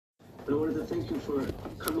I wanted to thank you for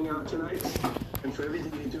coming out tonight and for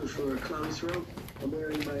everything you do for Klal Yisrael. I'm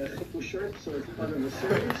wearing my Acheinu shirt, so it's part of the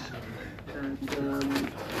series. And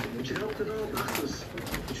it should help develop Achos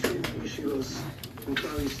between Yeshivos and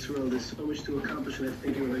Klal Yisrael. There's so much to accomplish, and I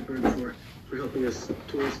thank you, Rabbi Berg, for helping us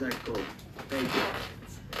towards that goal. Thank you.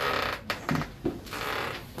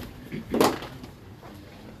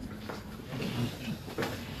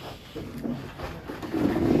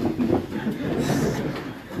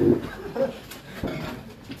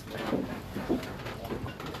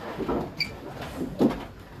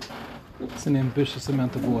 It's an ambitious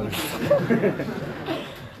amount of water.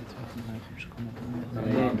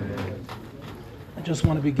 I just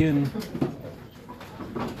want to begin.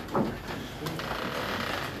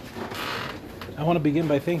 I want to begin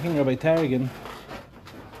by thanking Rabbi Tarragon.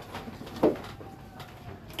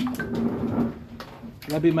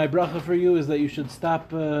 Rabbi, my bracha for you is that you should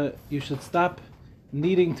stop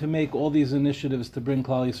needing to make all these initiatives to bring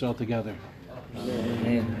Klal Yisrael together.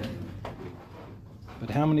 Amen. But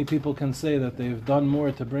how many people can say that they've done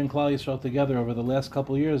more to bring Klal Yisrael together over the last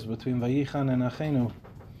couple of years between Vayichan and Acheinu?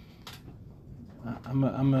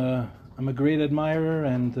 I'm a great admirer,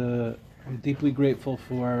 and I'm deeply grateful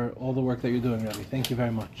for all the work that you're doing, Rabbi. Thank you very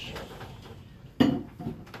much. I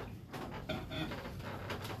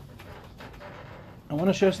want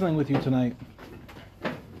to share something with you tonight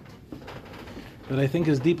that I think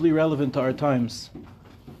is deeply relevant to our times.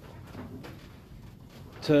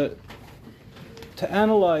 To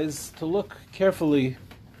analyze, to look carefully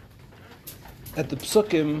at the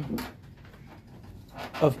psukim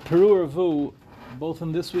of Peru Revu, both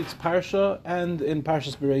in this week's Parsha and in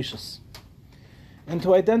Parshas Bereishis, and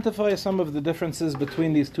to identify some of the differences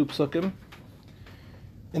between these two psukim,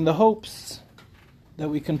 in the hopes that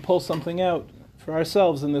we can pull something out for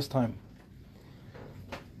ourselves in this time.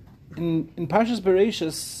 In Parshas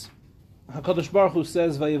Bereishis, HaKadosh Baruch Hu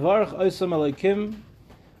says, "Vayivarach Osam Elokim,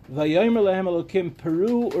 Vayomer Lehem Elokim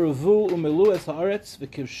Peru Urvu Umelu Es Haaretz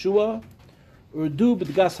V'Kivshua Urdu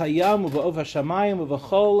B'Dgas Hayam U'Va'ov Hashamayim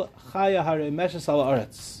U'V'Chol Chaya Harei Meshes Al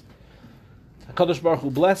Haaretz." HaKadosh Baruch Hu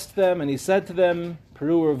blessed them, and He said to them,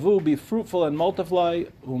 "Peru Urvu, be fruitful and multiply,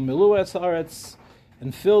 Umelu Es Haaretz,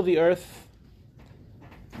 and fill the earth,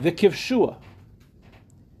 V'Kivshua,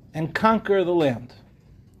 and conquer the land.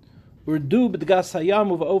 Urdu b'dgas hayam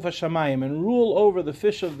u'va'ov hashamayim, and rule over the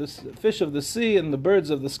fish of the sea and the birds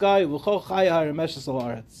of the sky. V'chol chaya haremeshes al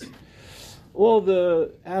haaretz, all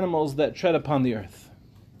the animals that tread upon the earth."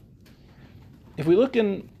 If we look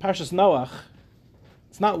in Parshas Noach,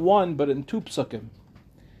 it's not one, but in two psukim.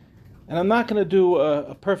 And I'm not going to do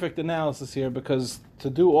a perfect analysis here, because to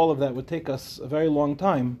do all of that would take us a very long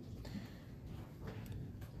time.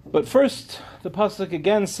 But first, the pasuk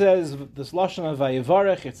again says this lashon of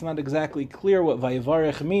vayivarech. It's not exactly clear what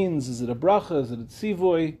vayivarech means. Is it a bracha? Is it a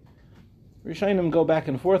tzivoy? Rishonim go back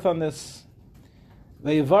and forth on this.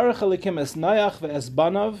 Vayivarech alikim es Noach ve'es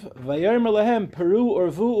banav vayomer lehem peru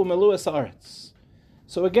urvu umelu es haaretz.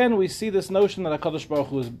 So again, we see this notion that HaKadosh Baruch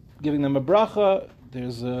Hu is giving them a bracha.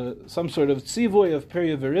 There's some sort of tzivoy of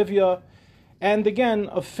periya v'rivya, and again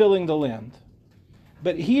of filling the land.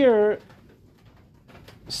 But here,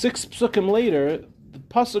 6 psukim later, the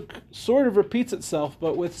pasuk sort of repeats itself,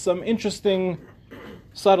 but with some interesting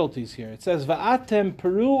subtleties here. It says, "Va'atem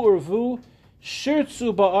peru urvu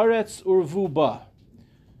shirtzu ba'aretz urvu ba."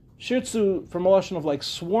 Shirtzu from a lashon of like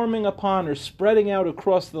swarming upon or spreading out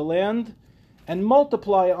across the land, and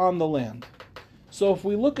multiply on the land. So if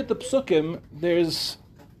we look at the psukim, there's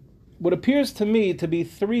what appears to me to be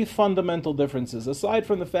 3 fundamental differences, aside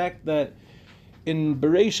from the fact that in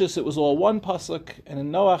Bereishis it was all one pasuk, and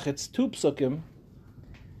in Noach it's 2 psukim.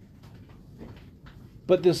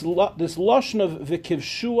 But this lashon of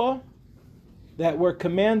v'kivshua that we're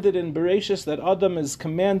commanded in Bereishis, that Adam is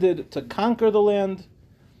commanded to conquer the land,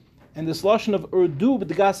 and this lashon of urdu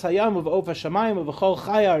b'dgas hayam of ov hashamayim of v'chol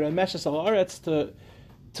chaya remeshes al haaretz,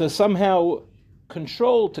 to somehow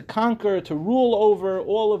control, to conquer, to rule over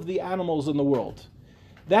all of the animals in the world.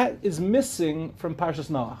 That is missing from Parshas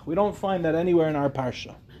Noach. We don't find that anywhere in our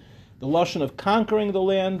Parsha. The lashon of conquering the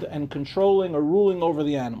land and controlling or ruling over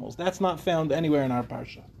the animals. That's not found anywhere in our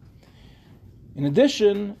Parsha. In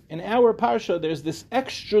addition, in our Parsha, there's this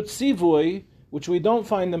extra tzivoy, which we don't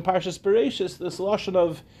find in Parshas Bereishis, this lashon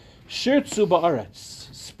of shirtzu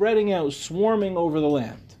ba'aretz, spreading out, swarming over the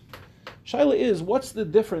land. Shaila is, what's the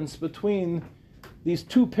difference between these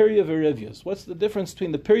 2 periya v'rivyas? What's the difference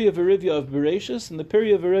between the periya v'rivya of Bereishis and the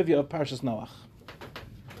periya v'rivya of Parshas Noach?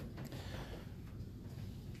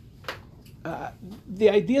 The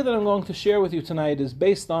idea that I'm going to share with you tonight is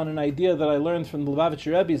based on an idea that I learned from the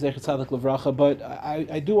Lubavitcher Rebbe, Zecher Tzadik Livracha, but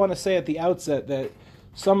I do want to say at the outset that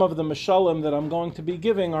some of the mashalim that I'm going to be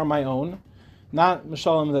giving are my own, not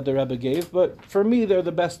mashalim that the Rebbe gave, but for me they're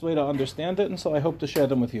the best way to understand it, and so I hope to share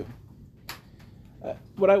them with you.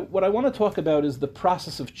 What I want to talk about is the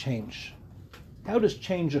process of change. How does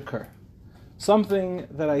change occur? Something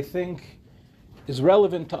that I think is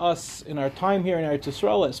relevant to us in our time here in Eretz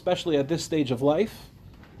Yisrael, especially at this stage of life,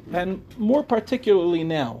 and more particularly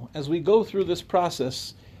now, as we go through this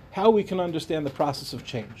process, how we can understand the process of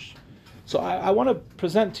change. So I want to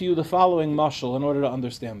present to you the following mashal in order to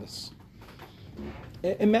understand this.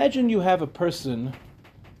 Imagine you have a person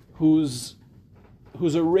who's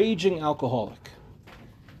a raging alcoholic,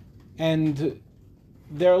 and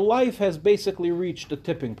their life has basically reached a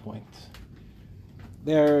tipping point.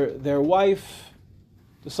 Their wife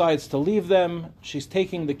decides to leave them. She's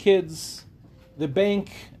taking the kids. The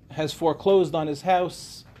bank has foreclosed on his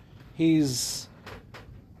house. He's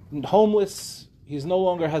homeless. He no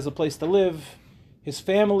longer has a place to live. His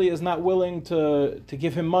family is not willing to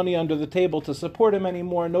give him money under the table to support him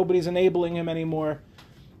anymore. Nobody's enabling him anymore.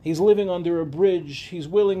 He's living under a bridge. He's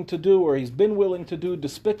willing to do, or he's been willing to do,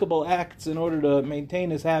 despicable acts in order to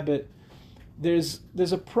maintain his habit. There's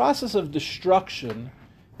a process of destruction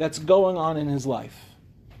that's going on in his life.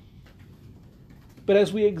 But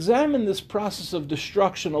as we examine this process of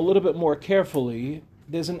destruction a little bit more carefully,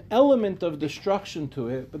 there's an element of destruction to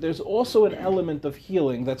it, but there's also an element of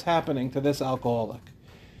healing that's happening to this alcoholic.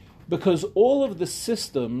 Because all of the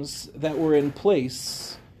systems that were in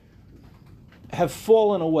place have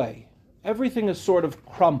fallen away. Everything has sort of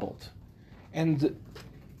crumbled. And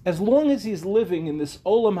as long as he's living in this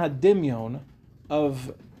olam hadimyon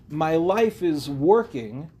of my life is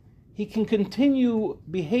working, he can continue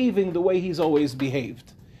behaving the way he's always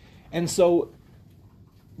behaved. And so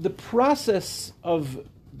the process of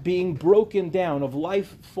being broken down, of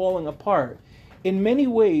life falling apart, in many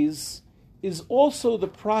ways is also the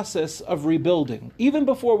process of rebuilding. Even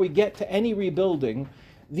before we get to any rebuilding,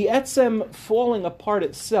 the etzem falling apart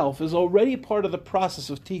itself is already part of the process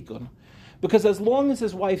of tikkun. Because as long as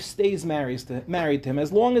his wife stays married to him,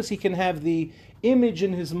 as long as he can have the image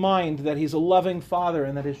in his mind that he's a loving father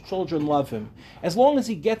and that his children love him, as long as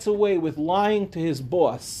he gets away with lying to his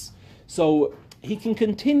boss, so he can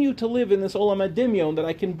continue to live in this olam hadimyon that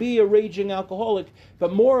I can be a raging alcoholic,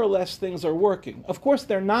 but more or less things are working. Of course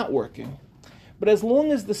they're not working. But as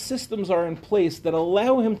long as the systems are in place that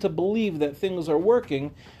allow him to believe that things are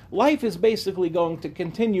working, life is basically going to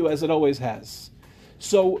continue as it always has.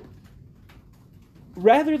 So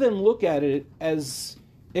rather than look at it as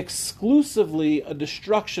exclusively a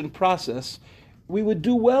destruction process, we would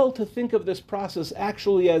do well to think of this process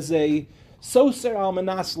actually as a soser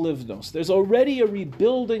almanas livnos. There's already a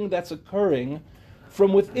rebuilding that's occurring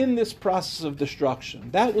from within this process of destruction.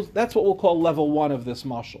 That's what we'll call level one of this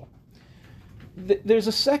mashal. There's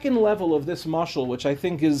a second level of this mashal which I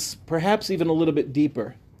think is perhaps even a little bit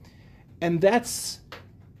deeper, and that's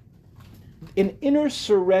an inner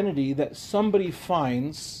serenity that somebody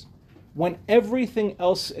finds when everything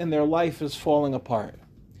else in their life is falling apart.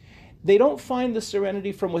 They don't find the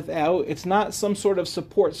serenity from without. It's not some sort of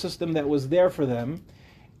support system that was there for them.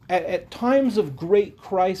 At times of great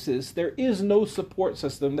crisis, there is no support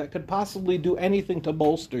system that could possibly do anything to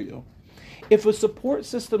bolster you. If a support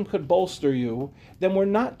system could bolster you, then we're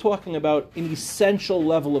not talking about an essential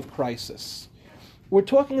level of crisis. We're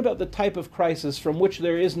talking about the type of crisis from which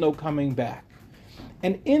there is no coming back.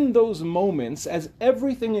 And in those moments, as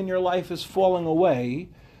everything in your life is falling away,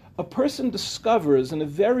 a person discovers in a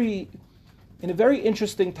very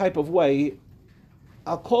interesting type of way,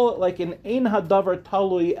 I'll call it like an ein hadavar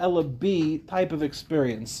talui ela bi type of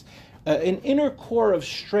experience, an inner core of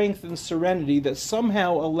strength and serenity that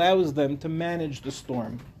somehow allows them to manage the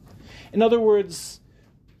storm. In other words,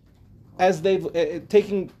 as they've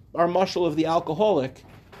taking our mashal of the alcoholic,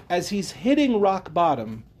 as he's hitting rock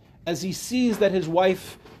bottom, as he sees that his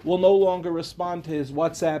wife will no longer respond to his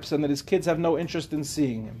WhatsApps and that his kids have no interest in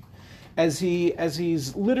seeing him, as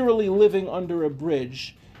he's literally living under a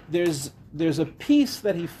bridge, there's a peace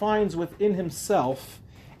that he finds within himself,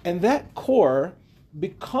 and that core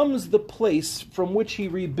becomes the place from which he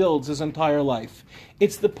rebuilds his entire life.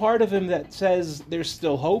 It's the part of him that says there's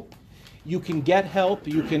still hope. You can get help.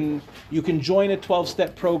 You can join a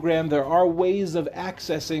 12-step program. There are ways of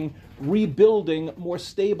accessing, rebuilding more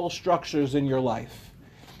stable structures in your life.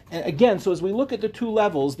 And again, so as we look at the two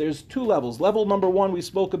levels, there's two levels. Level number one we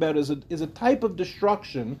spoke about is a type of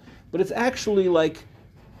destruction, but it's actually like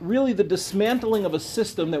really the dismantling of a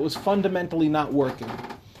system that was fundamentally not working.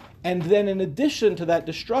 And then in addition to that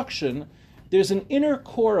destruction, there's an inner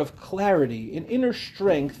core of clarity, an inner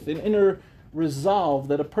strength, an inner resolve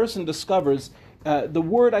that a person discovers. The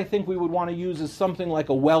word I think we would want to use is something like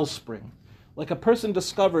a wellspring. Like a person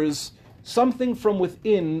discovers something from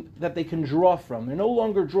within that they can draw from. They're no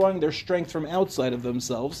longer drawing their strength from outside of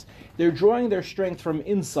themselves. They're drawing their strength from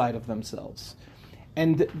inside of themselves.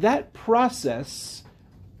 And that process,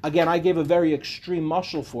 again, I gave a very extreme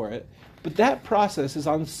mashal for it, but that process is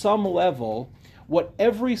on some level what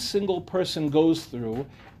every single person goes through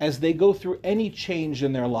as they go through any change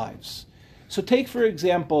in their lives. So take, for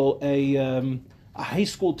example, a high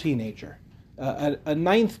school teenager, a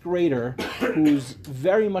ninth grader who's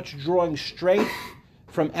very much drawing strength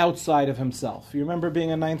from outside of himself. You remember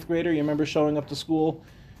being a ninth grader? You remember showing up to school?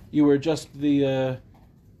 You were just the...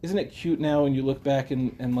 isn't it cute now when you look back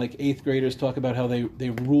and like eighth graders talk about how they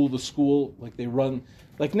rule the school, like they run...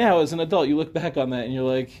 Like now, as an adult, you look back on that and you're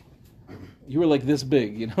like, you were like this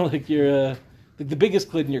big, you know, like you're... like the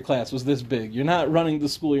biggest kid in your class was this big. You're not running the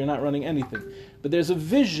school, you're not running anything. But there's a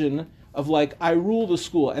vision of like, I rule the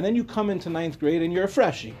school. And then you come into ninth grade and you're a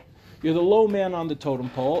freshie. You're the low man on the totem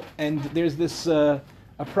pole. And there's this a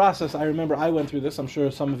process, I remember I went through this, I'm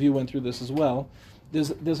sure some of you went through this as well.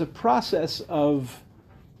 There's a process of,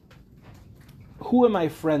 who am I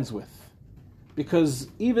friends with? Because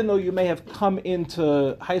even though you may have come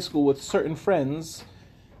into high school with certain friends,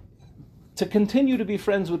 to continue to be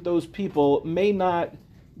friends with those people may not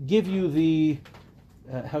give you the,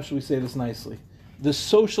 how should we say this nicely, the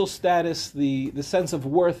social status, the sense of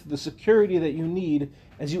worth, the security that you need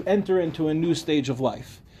as you enter into a new stage of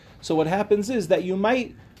life. So what happens is that you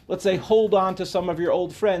might, let's say, hold on to some of your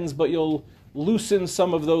old friends, but you'll loosen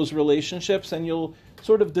some of those relationships and you'll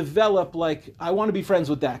sort of develop like, I want to be friends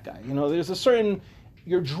with that guy. You know, there's a certain,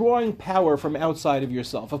 you're drawing power from outside of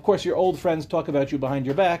yourself. Of course, your old friends talk about you behind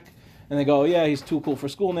your back, and they go, oh, yeah, he's too cool for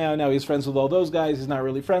school now he's friends with all those guys, he's not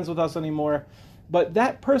really friends with us anymore. But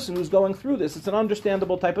that person who's going through this, it's an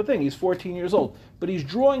understandable type of thing. He's 14 years old, but he's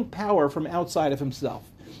drawing power from outside of himself.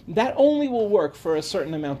 That only will work for a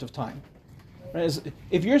certain amount of time. Right?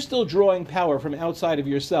 If you're still drawing power from outside of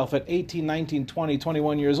yourself at 18, 19, 20,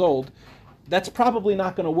 21 years old, that's probably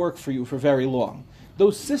not going to work for you for very long.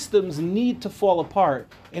 Those systems need to fall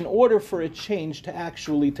apart in order for a change to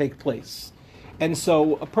actually take place. And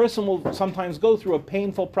so a person will sometimes go through a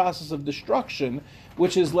painful process of destruction,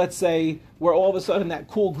 which is, let's say, where all of a sudden that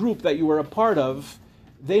cool group that you were a part of,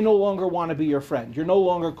 they no longer want to be your friend. You're no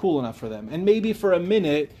longer cool enough for them. And maybe for a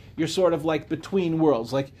minute, you're sort of like between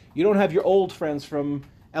worlds. Like, you don't have your old friends from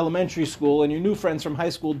elementary school and your new friends from high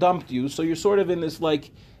school dumped you, so you're sort of in this like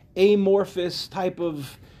amorphous type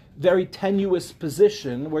of very tenuous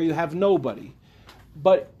position where you have nobody.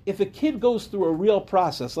 But if a kid goes through a real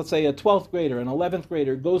process, let's say a 12th grader, an 11th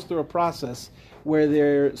grader goes through a process where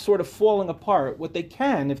they're sort of falling apart, what they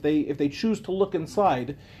can, if they choose to look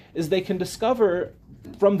inside, is they can discover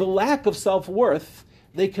from the lack of self-worth,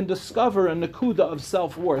 they can discover a nakuda of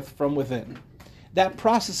self-worth from within. That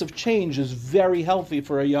process of change is very healthy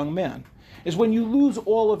for a young man. Is when you lose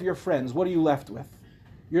all of your friends, what are you left with?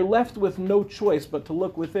 You're left with no choice but to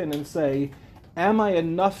look within and say, am I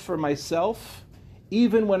enough for myself,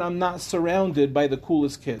 even when I'm not surrounded by the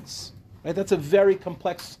coolest kids? Right? That's a very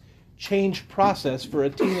complex change process for a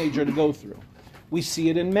teenager to go through. We see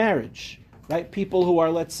it in marriage, right? People who are,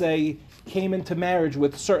 let's say, came into marriage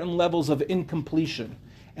with certain levels of incompletion,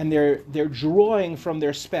 and they're drawing from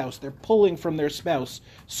their spouse, they're pulling from their spouse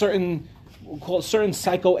certain, we'll call it certain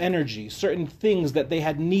psycho-energy, certain things that they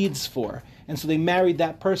had needs for, and so they married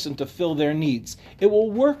that person to fill their needs. It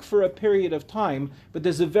will work for a period of time, but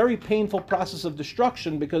there's a very painful process of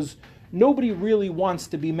destruction because nobody really wants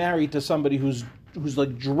to be married to somebody who's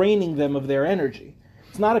like draining them of their energy.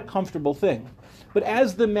 It's not a comfortable thing. But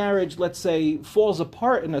as the marriage, let's say, falls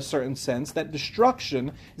apart in a certain sense, that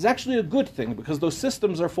destruction is actually a good thing because those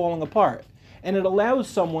systems are falling apart. And it allows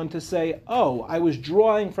someone to say, oh, I was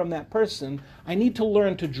drawing from that person. I need to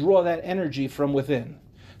learn to draw that energy from within.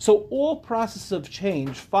 So all processes of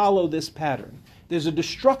change follow this pattern. There's a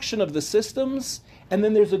destruction of the systems, and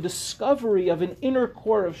then there's a discovery of an inner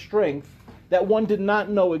core of strength that one did not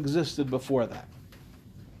know existed before that.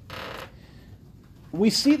 We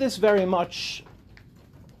see this very much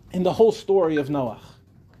in the whole story of Noach.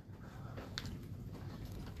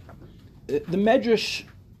 The Medrash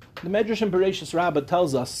in Bereshis Rabbah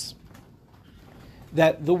tells us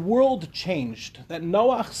that the world changed, that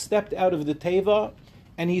Noach stepped out of the Teiva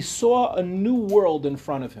and he saw a new world in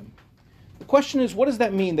front of him. The question is, what does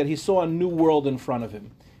that mean that he saw a new world in front of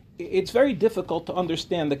him? It's very difficult to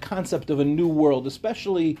understand the concept of a new world,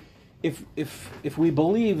 especially if we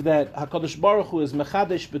believe that HaKadosh Baruch Hu is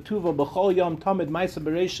mechadesh betuva b'chol yom tamid ma'aseh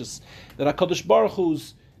bereishis, that HaKadosh Baruch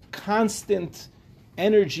Hu's constant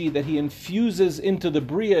energy that he infuses into the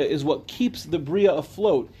Bria is what keeps the Bria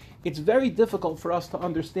afloat, it's very difficult for us to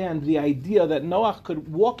understand the idea that Noach could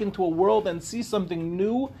walk into a world and see something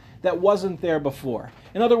new that wasn't there before.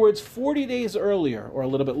 In other words, 40 days earlier, or a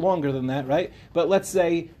little bit longer than that, right? But let's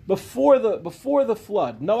say before the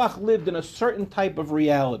flood, Noach lived in a certain type of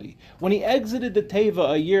reality. When he exited the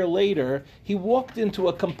Teiva a year later, he walked into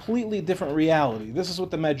a completely different reality. This is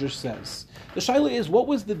what the Medrash says. The shaila is, what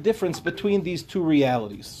was the difference between these two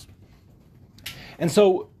realities? And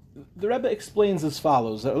so the Rebbe explains as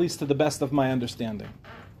follows, at least to the best of my understanding.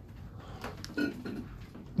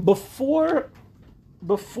 Before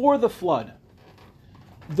the flood,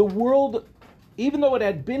 the world, even though it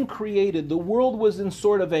had been created, the world was in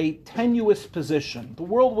sort of a tenuous position. The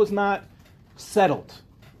world was not settled.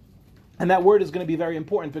 And that word is going to be very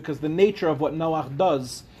important because the nature of what Noach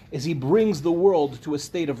does is he brings the world to a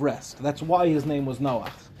state of rest. That's why his name was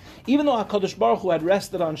Noach. Even though HaKadosh Baruch Hu had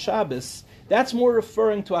rested on Shabbos, that's more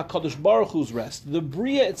referring to HaKadosh Baruch Hu's rest. The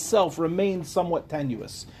Bria itself remained somewhat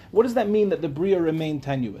tenuous. What does that mean that the Bria remained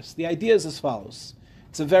tenuous? The idea is as follows.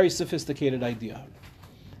 It's a very sophisticated idea.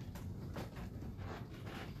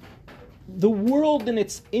 The world in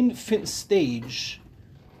its infant stage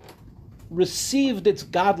received its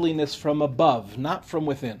godliness from above, not from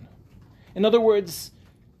within. In other words,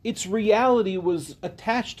 its reality was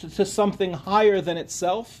attached to something higher than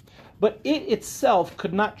itself, but it itself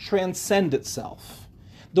could not transcend itself.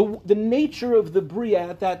 The nature of the Bria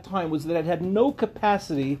at that time was that it had no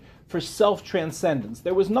capacity for self-transcendence.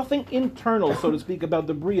 There was nothing internal, so to speak, about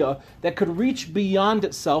the Bria that could reach beyond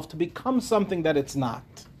itself to become something that it's not.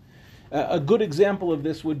 A good example of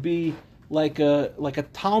this would be like a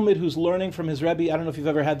Talmud who's learning from his Rebbe. I don't know if you've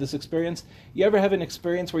ever had this experience. You ever have an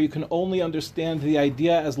experience where you can only understand the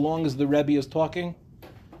idea as long as the Rebbe is talking?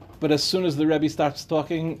 But as soon as the Rebbe starts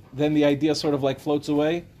talking, then the idea sort of like floats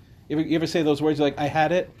away? You ever say those words like, I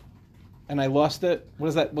had it, and I lost it? What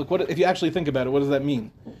is that? Like, what, if you actually think about it, what does that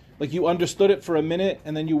mean? Like you understood it for a minute,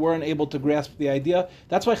 and then you weren't able to grasp the idea?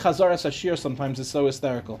 That's why Chazaras HaShir sometimes is so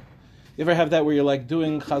hysterical. You ever have that where you're like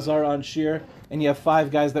doing Chazar on shiur, and you have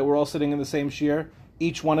 5 guys that were all sitting in the same shiur?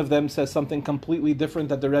 Each one of them says something completely different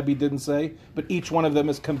that the Rebbe didn't say, but each one of them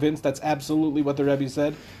is convinced that's absolutely what the Rebbe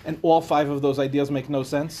said, and all 5 of those ideas make no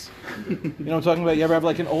sense. You know what I'm talking about? You ever have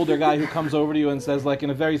like an older guy who comes over to you and says, like in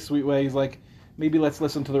a very sweet way, he's like, maybe let's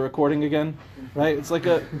listen to the recording again, right? It's like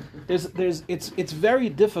it's very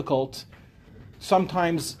difficult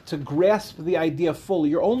sometimes to grasp the idea fully.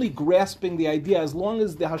 You're only grasping the idea as long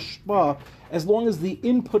as the hashpa, as long as the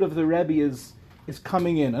input of the Rebbe is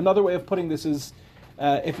coming in. Another way of putting this is,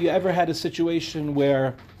 if you ever had a situation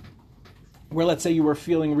where let's say you were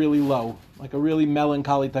feeling really low, like a really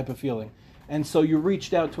melancholy type of feeling, and so you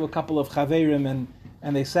reached out to a couple of chaverim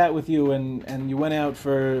and they sat with you and you went out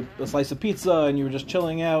for a slice of pizza and you were just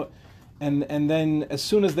chilling out, and then as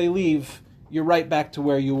soon as they leave, you're right back to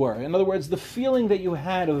where you were. In other words, the feeling that you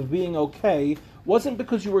had of being okay wasn't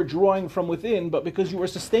because you were drawing from within, but because you were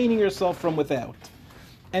sustaining yourself from without.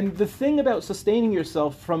 And the thing about sustaining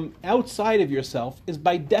yourself from outside of yourself is,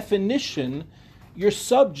 by definition, you're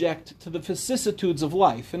subject to the vicissitudes of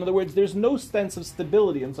life. In other words, there's no sense of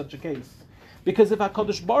stability in such a case. Because if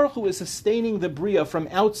HaKadosh Baruch Hu is sustaining the Bria from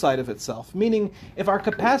outside of itself, meaning if our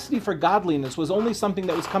capacity for godliness was only something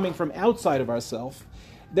that was coming from outside of ourselves,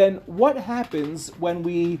 then what happens when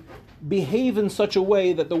we behave in such a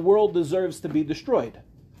way that the world deserves to be destroyed?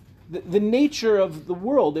 The nature of the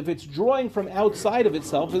world, if it's drawing from outside of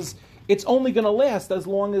itself, is it's only going to last as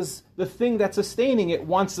long as the thing that's sustaining it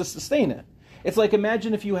wants to sustain it. It's like,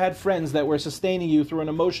 imagine if you had friends that were sustaining you through an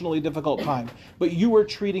emotionally difficult time, but you were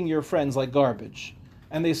treating your friends like garbage.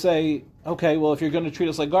 And they say, okay, well, if you're going to treat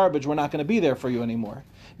us like garbage, we're not going to be there for you anymore.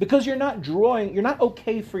 Because you're not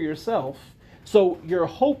okay for yourself, so you're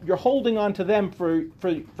holding on to them for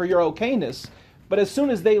your okayness, but as soon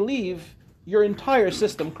as they leave, your entire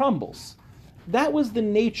system crumbles. That was the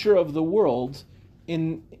nature of the world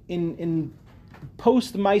in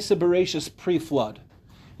post-Maisa Bereshis pre-flood.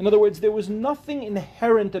 In other words, there was nothing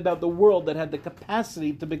inherent about the world that had the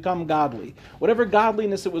capacity to become godly. Whatever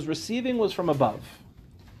godliness it was receiving was from above.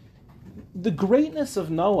 The greatness of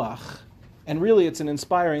Noach, and really it's an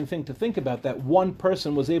inspiring thing to think about, that one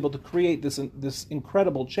person was able to create this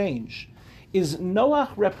incredible change, is Noach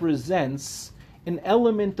represents an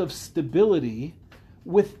element of stability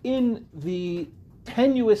within the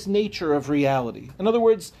tenuous nature of reality. In other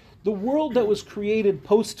words, The world that was created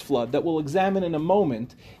post-flood, that we'll examine in a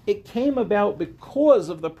moment, it came about because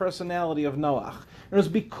of the personality of Noach. And it was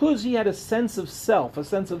because he had a sense of self, a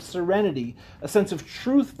sense of serenity, a sense of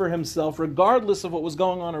truth for himself, regardless of what was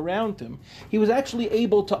going on around him. He was actually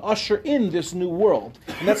able to usher in this new world.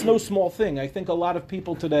 And that's no small thing. I think a lot of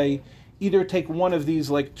people today either take one of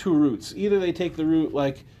these like two routes. Either they take the route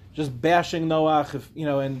like just bashing Noach,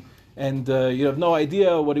 and you have no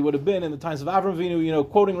idea what he would have been in the times of Avram Avinu,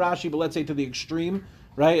 quoting Rashi, but let's say to the extreme,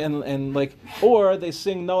 right? And like, or they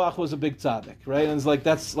sing Noach was a big tzaddik, right? And it's like,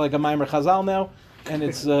 that's like a Maimer Chazal now, and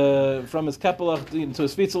it's from his Kepelach to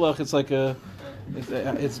his Fitzalach, it's like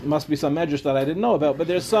it must be some medrash that I didn't know about, but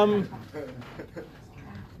there's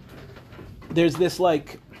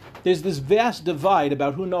this vast divide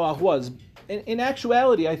about who Noach was. In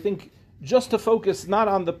actuality, I think just to focus not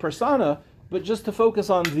on the persona, but just to focus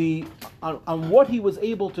on what he was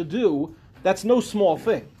able to do, that's no small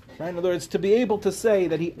thing. Right? In other words, to be able to say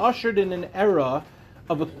that he ushered in an era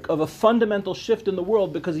of a fundamental shift in the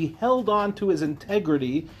world because he held on to his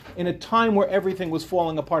integrity in a time where everything was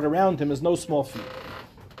falling apart around him is no small feat.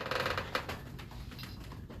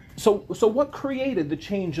 So what created the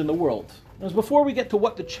change in the world? Because before we get to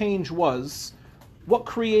what the change was, what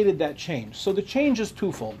created that change? So the change is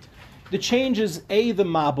twofold. The change is the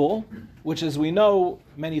Mabul, which, as we know,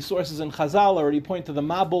 many sources in Chazal already point to the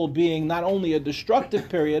Mabul being not only a destructive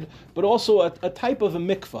period, but also a type of a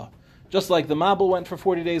mikvah. Just like the Mabul went for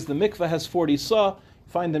 40 days, the mikvah has 40 sah. You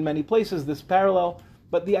find in many places this parallel.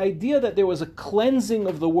 But the idea that there was a cleansing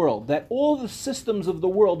of the world, that all the systems of the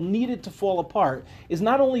world needed to fall apart, is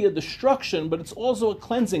not only a destruction, but it's also a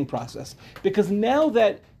cleansing process. Because now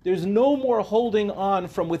that there's no more holding on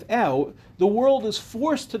from without, the world is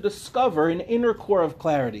forced to discover an inner core of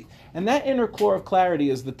clarity. And that inner core of clarity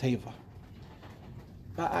is the Teiva.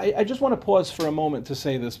 I just want to pause for a moment to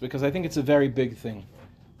say this, because I think it's a very big thing.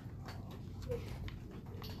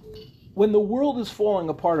 When the world is falling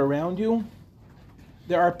apart around you,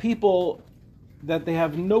 there are people that they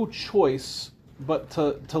have no choice but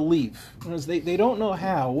to leave. Because they don't know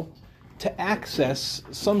how to access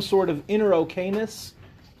some sort of inner okayness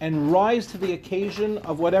and rise to the occasion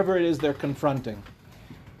of whatever it is they're confronting.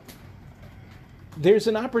 There's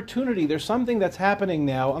an opportunity, there's something that's happening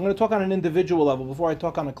now. I'm going to talk on an individual level before I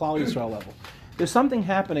talk on a Klal Yisrael level. There's something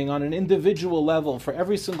happening on an individual level for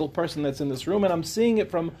every single person that's in this room, and I'm seeing it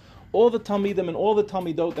from all the Talmidim and all the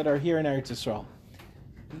Talmidot that are here in Eretz Yisrael.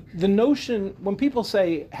 The notion, when people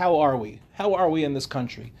say, how are we? How are we in this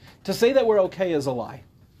country? To say that we're okay is a lie.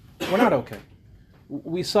 We're not okay.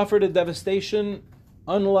 We suffered a devastation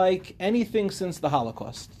unlike anything since the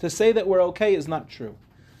Holocaust. To say that we're okay is not true.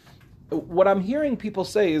 What I'm hearing people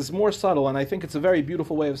say is more subtle, and I think it's a very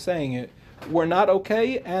beautiful way of saying it. We're not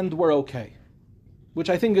okay, and we're okay. Which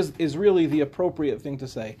I think is really the appropriate thing to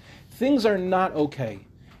say. Things are not okay.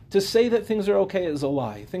 To say that things are okay is a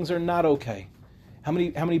lie. Things are not okay. How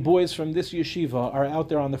many boys from this yeshiva are out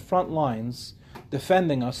there on the front lines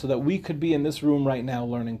defending us so that we could be in this room right now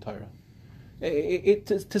learning Torah?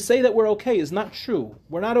 To say that we're okay is not true.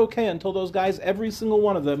 We're not okay until those guys, every single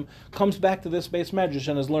one of them, comes back to this base medrash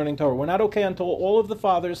and is learning Torah. We're not okay until all of the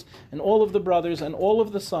fathers and all of the brothers and all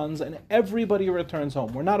of the sons and everybody returns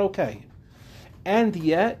home. We're not okay. And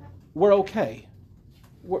yet, we're okay.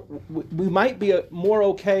 We might be more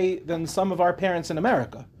okay than some of our parents in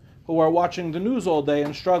America, who are watching the news all day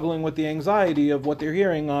and struggling with the anxiety of what they're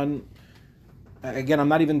hearing on. Again, I'm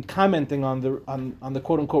not even commenting on the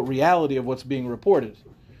quote unquote reality of what's being reported.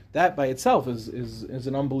 That by itself is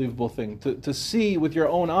an unbelievable thing. To see with your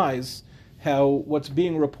own eyes how what's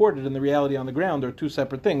being reported and the reality on the ground are two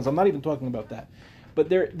separate things. I'm not even talking about that. But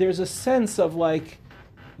there's a sense of like,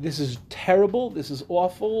 this is terrible, this is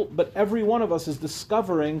awful, but every one of us is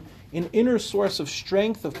discovering an inner source of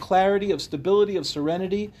strength, of clarity, of stability, of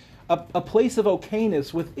serenity, a place of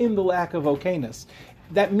okayness within the lack of okayness.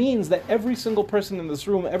 That means that every single person in this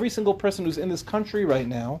room, every single person who's in this country right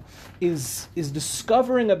now is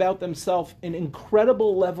discovering about themselves an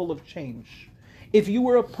incredible level of change. If you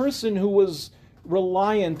were a person who was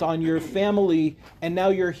reliant on your family and now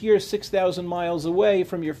you're here 6,000 miles away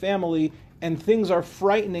from your family and things are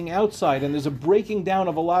frightening outside and there's a breaking down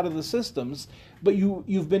of a lot of the systems, but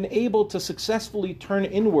you've been able to successfully turn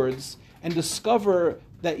inwards and discover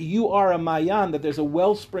that you are a mayan, that there's a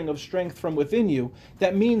wellspring of strength from within you,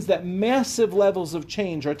 that means that massive levels of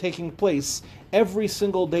change are taking place every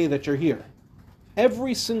single day that you're here.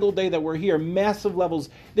 Every single day that we're here, massive levels.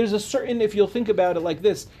 There's a certain, if you'll think about it like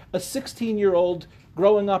this, a 16-year-old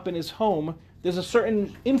growing up in his home there's a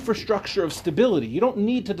certain infrastructure of stability. You don't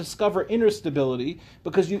need to discover inner stability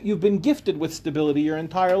because you've been gifted with stability your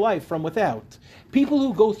entire life from without. People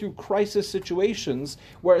who go through crisis situations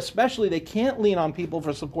where especially they can't lean on people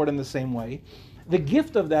for support in the same way, the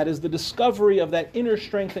gift of that is the discovery of that inner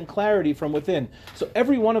strength and clarity from within. So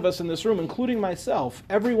every one of us in this room, including myself,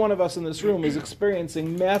 every one of us in this room is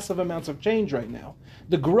experiencing massive amounts of change right now.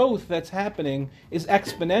 The growth that's happening is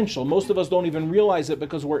exponential. Most of us don't even realize it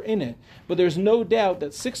because we're in it. But there's no doubt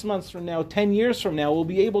that 6 months from now, 10 years from now, we'll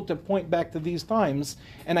be able to point back to these times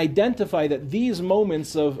and identify that these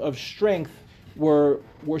moments of strength were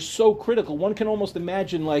so critical. One can almost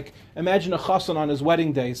imagine a chassan on his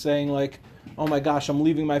wedding day saying like, oh my gosh, I'm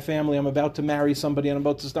leaving my family, I'm about to marry somebody, and I'm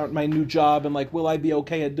about to start my new job, and like, will I be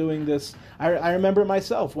okay at doing this? I remember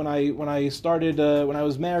myself when I started, when I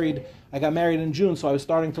was married, I got married in June, so I was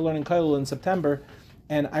starting to learn in Kotel in September,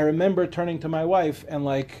 and I remember turning to my wife and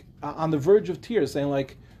like, on the verge of tears, saying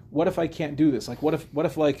like, what if I can't do this? Like, what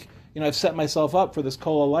if like, I've set myself up for this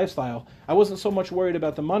Kotel lifestyle. I wasn't so much worried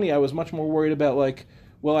about the money, I was much more worried about like,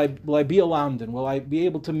 will I be a lamdan? Will I be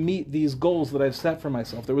able to meet these goals that I've set for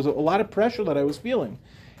myself? There was a lot of pressure that I was feeling.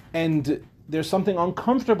 And there's something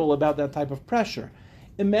uncomfortable about that type of pressure.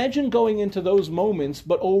 Imagine going into those moments,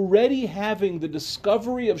 but already having the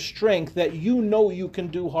discovery of strength that you can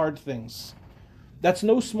do hard things. That's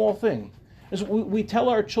no small thing. As we tell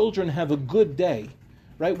our children, have a good day,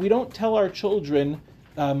 right? We don't tell our children,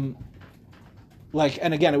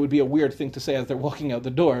 and again, it would be a weird thing to say as they're walking out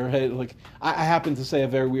the door. Right? Like, I happen to say a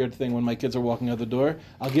very weird thing when my kids are walking out the door.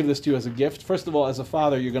 I'll give this to you as a gift. First of all, as a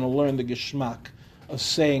father, you're going to learn the geschmack of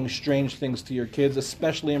saying strange things to your kids,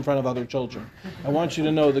 especially in front of other children. I want you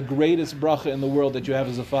to know the greatest bracha in the world that you have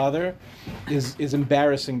as a father is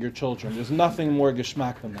embarrassing your children. There's nothing more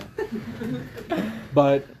geschmack than that.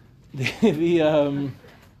 But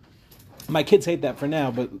my kids hate that for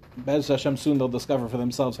now, but Be'ez Hashem, soon they'll discover for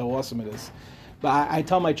themselves how awesome it is. But I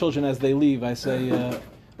tell my children as they leave, I say,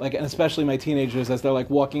 and especially my teenagers, as they're like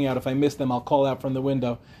walking out, if I miss them, I'll call out from the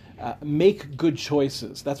window, make good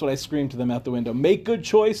choices. That's what I scream to them out the window. Make good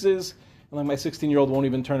choices. And like my 16-year-old won't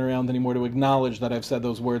even turn around anymore to acknowledge that I've said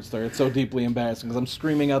those words to her. It's so deeply embarrassing because I'm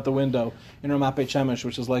screaming out the window in Ramat Beit Shemesh,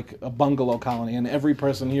 which is like a bungalow colony, and every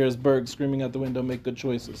person here is Berg screaming out the window, make good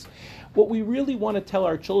choices. What we really want to tell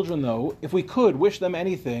our children, though, if we could wish them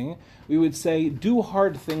anything, we would say, do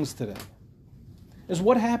hard things today. Is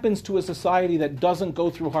what happens to a society that doesn't go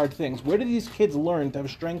through hard things? Where do these kids learn to have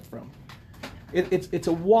strength from? It's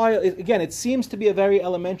a wild, again, it seems to be a very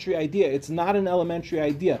elementary idea. It's not an elementary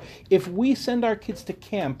idea. If we send our kids to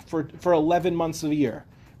camp for 11 months a year,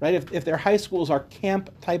 right? If their high schools are camp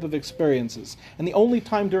type of experiences, and the only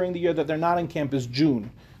time during the year that they're not in camp is June,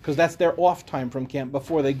 because that's their off time from camp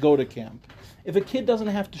before they go to camp. If a kid doesn't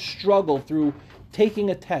have to struggle through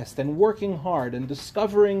taking a test and working hard and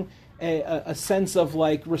discovering a sense of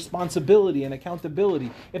like responsibility and accountability.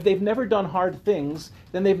 If they've never done hard things,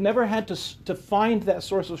 then they've never had to find that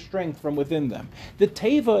source of strength from within them. The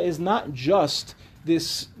Teiva is not just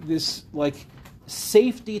this like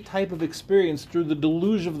safety type of experience through the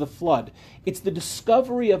deluge of the flood. It's the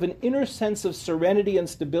discovery of an inner sense of serenity and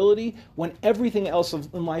stability when everything else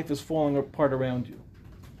in life is falling apart around you.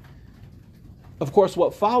 Of course,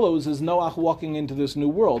 what follows is Noach walking into this new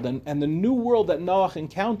world. And the new world that Noach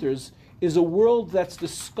encounters is a world that's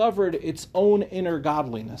discovered its own inner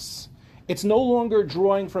godliness. It's no longer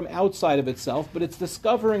drawing from outside of itself, but it's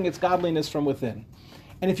discovering its godliness from within.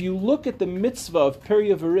 And if you look at the mitzvah of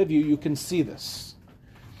Periya V'Rivyu, you can see this.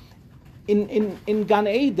 In Gan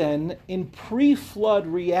Eden, in pre-flood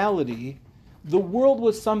reality, the world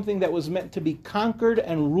was something that was meant to be conquered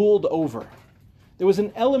and ruled over. There was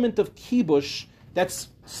an element of kibush that's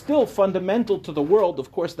still fundamental to the world.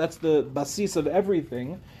 Of course, that's the basis of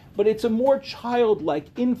everything, but it's a more childlike,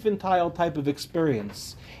 infantile type of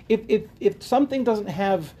experience. If something doesn't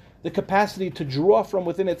have the capacity to draw from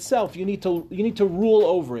within itself, you need to rule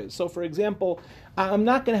over it. So, for example, I'm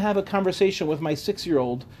not going to have a conversation with my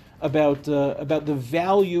 6-year-old about the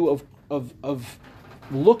value of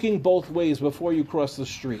looking both ways before you cross the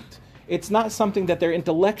street. It's not something that they're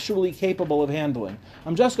intellectually capable of handling.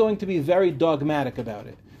 I'm just going to be very dogmatic about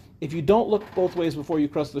it. If you don't look both ways before you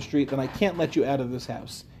cross the street, then I can't let you out of this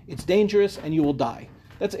house. It's dangerous and you will die.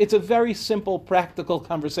 It's a very simple, practical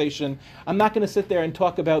conversation. I'm not going to sit there and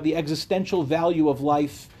talk about the existential value of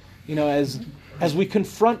life, as we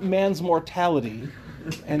confront man's mortality.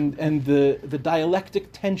 and the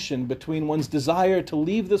dialectic tension between one's desire to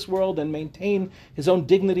leave this world and maintain his own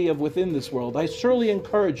dignity of within this world. I surely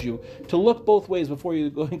encourage you to look both ways before you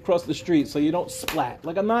go across the street so you don't splat.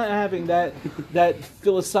 Like, I'm not having that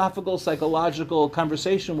philosophical, psychological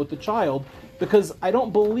conversation with the child, because I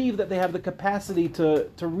don't believe that they have the capacity to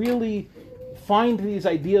really find these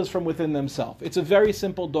ideas from within themselves. It's a very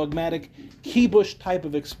simple, dogmatic, kibush type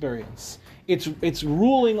of experience. It's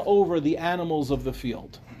ruling over the animals of the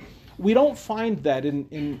field. We don't find that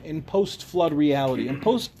in post-flood reality. In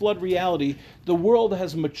post-flood reality, the world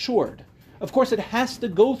has matured. Of course, it has to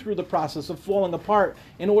go through the process of falling apart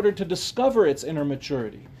in order to discover its inner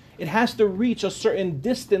maturity. It has to reach a certain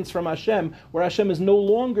distance from Hashem, where Hashem is no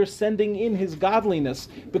longer sending in His godliness,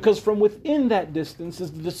 because from within that distance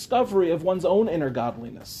is the discovery of one's own inner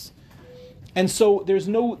godliness. And so there's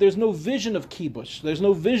no vision of kibush. There's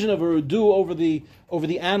no vision of a rudu over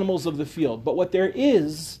the animals of the field. But what there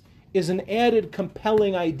is an added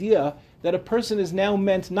compelling idea that a person is now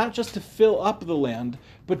meant not just to fill up the land,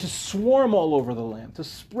 but to swarm all over the land, to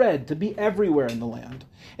spread, to be everywhere in the land.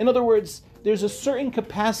 In other words, there's a certain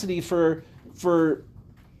capacity for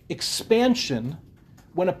expansion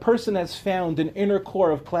when a person has found an inner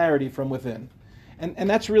core of clarity from within. And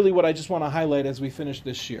that's really what I just want to highlight as we finish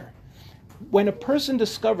this shiur. When a person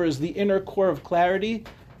discovers the inner core of clarity,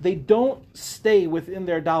 they don't stay within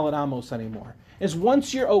their Dalet Amos anymore. As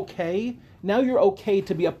once you're okay, now you're okay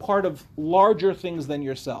to be a part of larger things than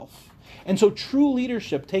yourself. And so true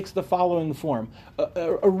leadership takes the following form.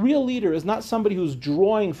 A real leader is not somebody who's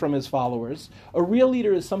drawing from his followers. A real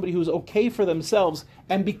leader is somebody who's okay for themselves,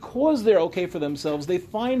 and because they're okay for themselves, they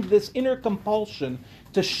find this inner compulsion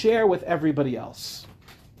to share with everybody else.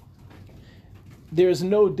 There's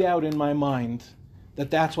no doubt in my mind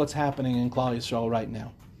that that's what's happening in Klal Yisrael right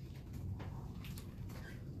now.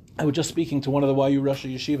 I was just speaking to one of the YU Rosh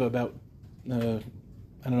Yeshiva about, I don't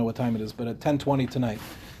know what time it is, but at 10:20 tonight.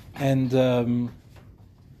 And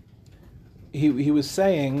he was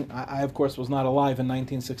saying, I of course was not alive in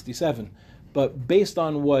 1967, but based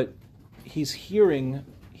on what he's hearing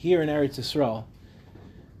here in Eretz Yisrael,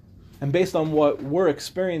 and based on what we're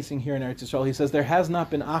experiencing here in Eretz Yisrael, he says there has not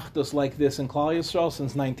been achdus like this in Klal Yisrael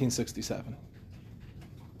since 1967.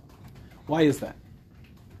 Why is that?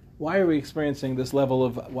 Why are we experiencing this level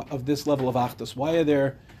of achdus? Why are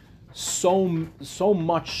there so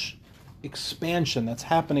much expansion that's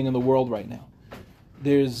happening in the world right now?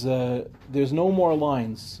 There's no more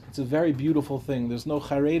lines. It's a very beautiful thing. There's no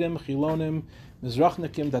charedim, chilonim,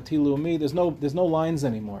 mizrachnikim, dati leumi. There's no lines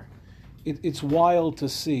anymore. It's wild to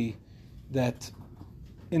see that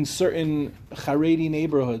in certain Haredi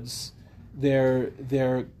neighborhoods, they're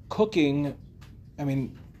cooking.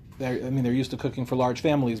 They're used to cooking for large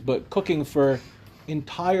families, but cooking for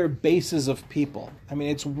entire bases of people.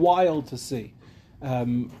 It's wild to see.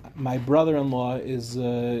 My brother-in-law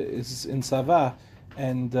is in Sava,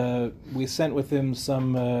 and we sent with him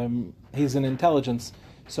some. He's in intelligence,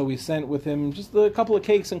 so we sent with him just a couple of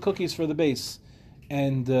cakes and cookies for the base.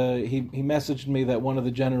 And he messaged me that one of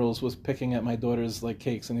the generals was picking at my daughter's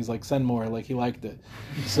cakes, and he's like, "Send more." He liked it.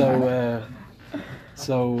 So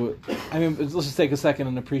let's just take a second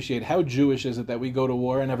and appreciate how Jewish is it that we go to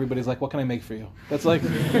war and everybody's like, "What can I make for you?" That's like,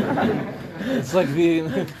 it's like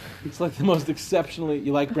the most exceptionally.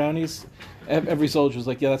 You like brownies? Every soldier's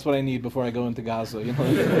like, "Yeah, that's what I need before I go into Gaza." You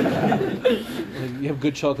have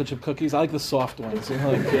good chocolate chip cookies. I like the soft ones.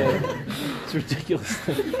 It's ridiculous.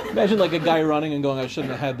 Imagine a guy running and going, "I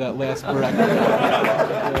shouldn't have had that last I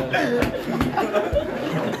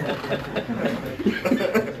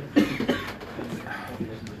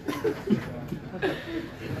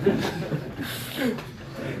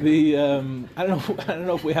don't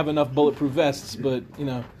know if we have enough bulletproof vests, but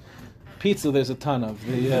pizza there's a ton of.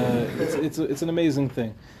 It's an amazing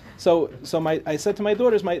thing. So I said to my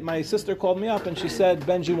daughters, my sister called me up and she said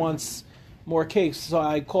Benji wants more cakes. So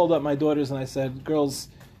I called up my daughters and I said, "Girls,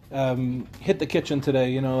 hit the kitchen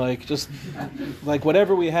today. Just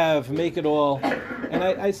whatever we have, make it all." And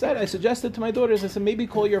I suggested to my daughters, I said, maybe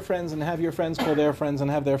call your friends and have your friends call their friends and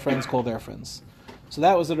have their friends call their friends. So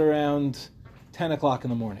that was at around 10 o'clock in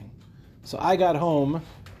the morning. So I got home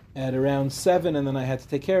at around 7, and then I had to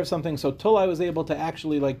take care of something. So till I was able to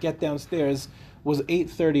actually get downstairs was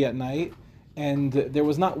 8:30 at night, and there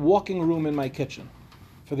was not walking room in my kitchen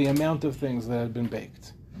for the amount of things that had been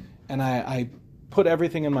baked. And I put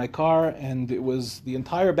everything in my car, and it was the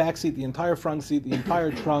entire back seat, the entire front seat, the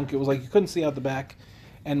entire trunk. It was like you couldn't see out the back.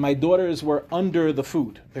 and my daughters were under the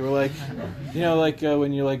food. They were like,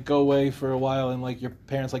 when you like go away for a while and like your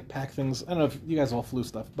parents like pack things. I don't know if you guys all flew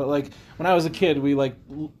stuff, but like when I was a kid, we like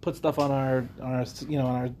put stuff on our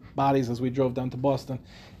on our bodies as we drove down to Boston,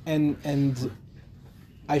 and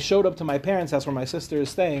I showed up to my parents' house where my sister is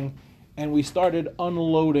staying, and we started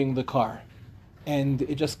unloading the car. And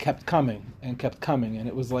it just kept coming, and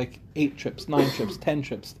it was like 8 trips, 9 trips, 10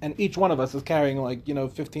 trips, and each one of us is carrying like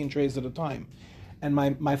 15 trays at a time. And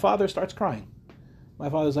my father starts crying. My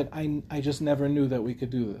father's like, I just never knew that we could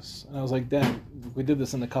do this. And I was like, Dad, we did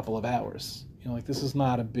this in a couple of hours. This is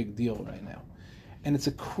not a big deal right now. And it's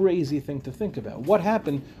a crazy thing to think about. What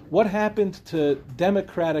happened to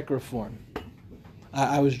democratic reform?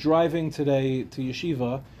 I was driving today to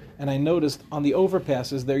Yeshiva, and I noticed on the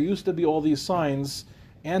overpasses there used to be all these signs,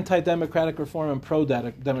 anti-democratic reform and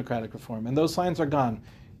pro-democratic reform, and those signs are gone.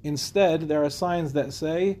 Instead, there are signs that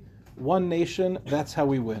say, one nation, that's how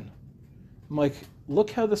we win. I'm like,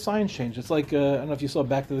 look how the signs change. It's like, I don't know if you saw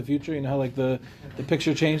Back to the Future, how like the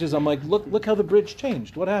picture changes. I'm like, look how the bridge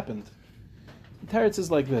changed. What happened? The Teretz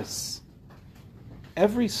is like this.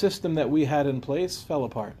 Every system that we had in place fell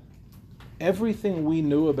apart. Everything we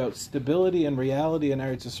knew about stability and reality in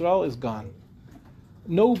Eretz Yisrael is gone.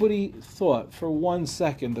 Nobody thought for 1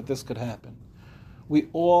 second that this could happen. We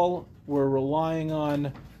all were relying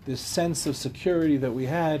on this sense of security that we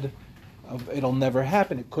had. Of it'll never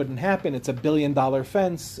happen. It couldn't happen. It's $1 billion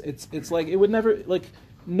fence. It's like it would never. Like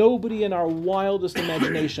nobody in our wildest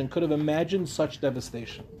imagination could have imagined such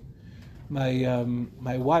devastation.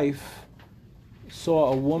 My wife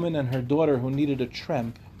saw a woman and her daughter who needed a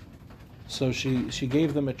tremp. So she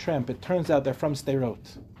gave them a tramp. It turns out they're from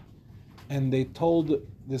Sderot. And they told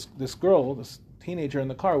this girl, this teenager in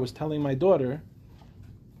the car, was telling my daughter,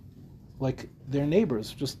 like, they're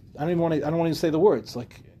neighbors. Just I don't want to say the words.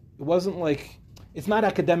 Like, it wasn't like, it's not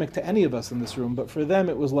academic to any of us in this room, but for them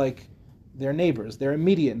it was like they're neighbors, they're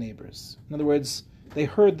immediate neighbors. In other words, they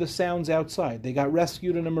heard the sounds outside. They got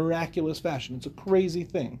rescued in a miraculous fashion. It's a crazy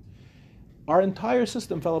thing. Our entire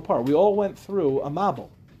system fell apart. We all went through a mabul.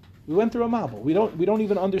 We don't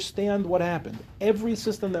even understand what happened. Every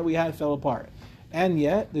system that we had fell apart. And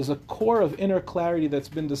yet, there's a core of inner clarity that's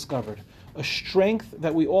been discovered. A strength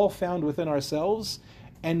that we all found within ourselves.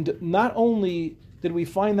 And not only did we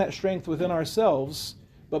find that strength within ourselves,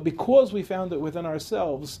 but because we found it within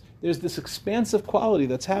ourselves, there's this expansive quality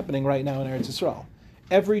that's happening right now in Eretz Yisrael.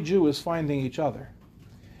 Every Jew is finding each other.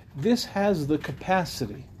 This has the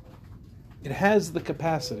capacity. It has the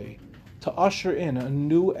capacity to usher in a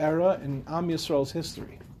new era in Am Yisrael's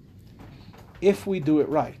history. If we do it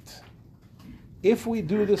right. If we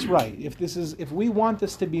do this right, if we want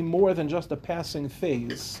this to be more than just a passing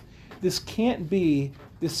phase, this can't be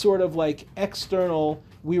this sort of like external,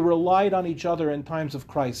 we relied on each other in times of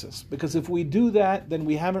crisis. Because if we do that, then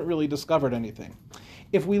we haven't really discovered anything.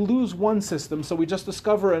 If we lose one system, so we just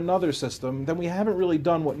discover another system, then we haven't really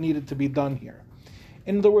done what needed to be done here.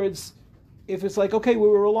 In other words, if it's like, okay, we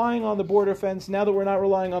were relying on the border fence, now that we're not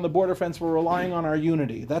relying on the border fence, we're relying on our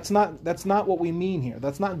unity. That's not what we mean here.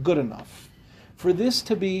 That's not good enough. For this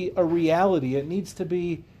to be a reality, it needs to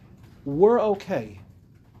be, we're okay.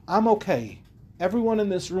 I'm okay. Everyone in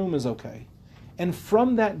this room is okay. And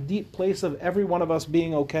from that deep place of every one of us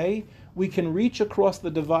being okay, we can reach across the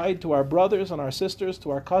divide to our brothers and our sisters, to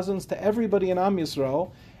our cousins, to everybody in Am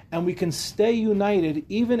Yisrael, and we can stay united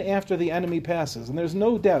even after the enemy passes. And there's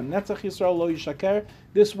no doubt, Netzach Yisrael lo yishaker,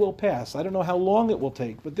 this will pass. I don't know how long it will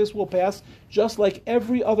take, but this will pass just like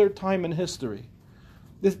every other time in history.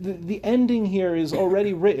 The ending here is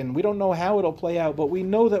already written. We don't know how it'll play out, but we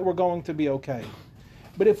know that we're going to be okay.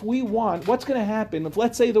 But if we want, what's going to happen if,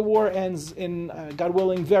 let's say, the war ends in, God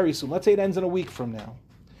willing, very soon. Let's say it ends in a week from now.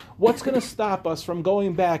 What's going to stop us from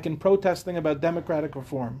going back and protesting about democratic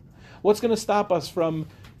reform? What's going to stop us from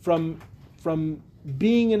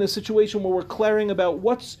being in a situation where we're declaring about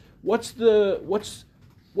what's the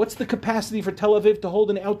capacity for Tel Aviv to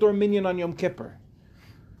hold an outdoor minyan on Yom Kippur?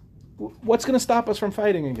 What's going to stop us from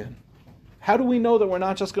fighting again? How do we know that we're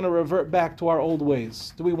not just going to revert back to our old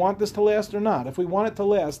ways? Do we want this to last or not? If we want it to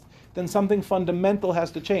last, then something fundamental has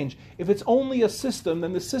to change. If it's only a system,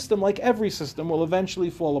 then the system, like every system, will eventually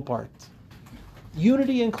fall apart.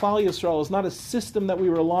 Unity in Klal Yisrael is not a system that we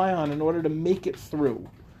rely on in order to make it through.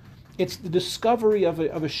 It's the discovery of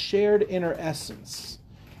a shared inner essence.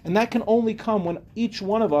 And that can only come when each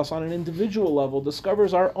one of us on an individual level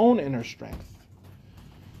discovers our own inner strength.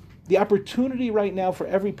 The opportunity right now for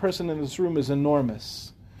every person in this room is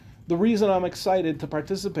enormous. The reason I'm excited to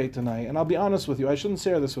participate tonight, and I'll be honest with you, I shouldn't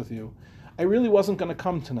share this with you. I really wasn't going to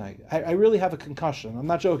come tonight. I really have a concussion. I'm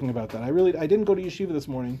not joking about that. I didn't go to yeshiva this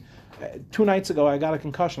morning. 2 nights ago, I got a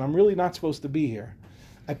concussion. I'm really not supposed to be here.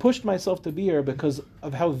 I pushed myself to be here because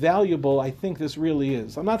of how valuable I think this really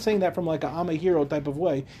is. I'm not saying that from like a I'm a hero type of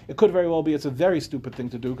way. It could very well be it's a very stupid thing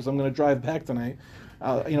to do because I'm going to drive back tonight.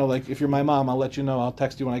 Like if you're my mom, I'll let you know. I'll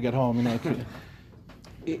text you when I get home.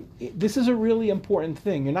 This is a really important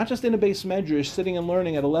thing. You're not just in a base medrash sitting and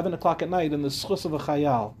learning at 11 o'clock at night in the schus of a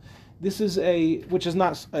chayal. This is which is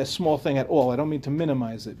not a small thing at all. I don't mean to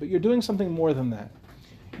minimize it, but you're doing something more than that.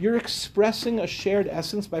 You're expressing a shared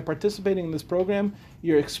essence by participating in this program.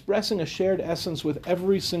 You're expressing a shared essence with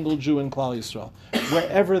every single Jew in Klal Yisrael,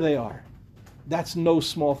 wherever they are. That's no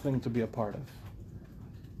small thing to be a part of.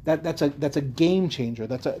 That's a game changer.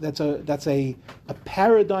 That's a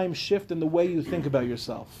paradigm shift in the way you think about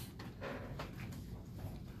yourself.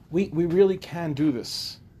 We really can do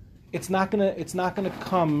this. It's not gonna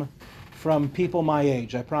come from people my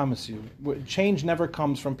age. I promise you. Change never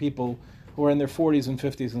comes from people who are in their 40s and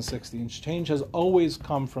 50s and 60s. Change has always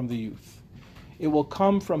come from the youth. It will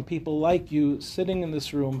come from people like you sitting in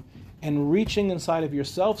this room and reaching inside of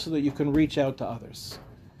yourself so that you can reach out to others.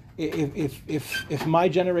 If my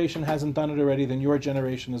generation hasn't done it already, then your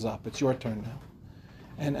generation is up. It's your turn now.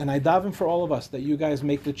 And I daven for all of us that you guys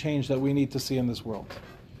make the change that we need to see in this world.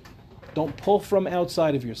 Don't pull from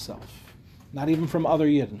outside of yourself, not even from other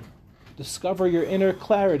Yidden. Discover your inner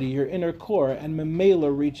clarity, your inner core, and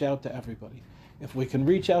memela reach out to everybody. If we can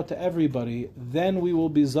reach out to everybody, then we will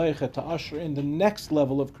be zeicha to usher in the next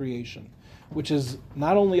level of creation, which is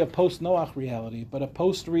not only a post-Noach reality, but a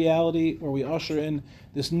post-reality where we usher in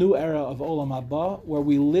this new era of Olam Haba, where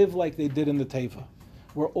we live like they did in the Teiva,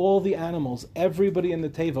 where all the animals, everybody in the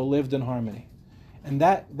Teiva lived in harmony. And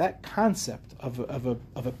that concept of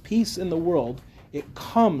a peace in the world, it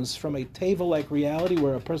comes from a Teiva-like reality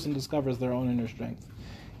where a person discovers their own inner strength.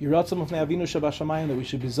 Yiratzam of Avinu Shabashamayim, that we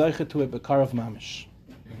should be zeicha to it, Bekarav Mamish.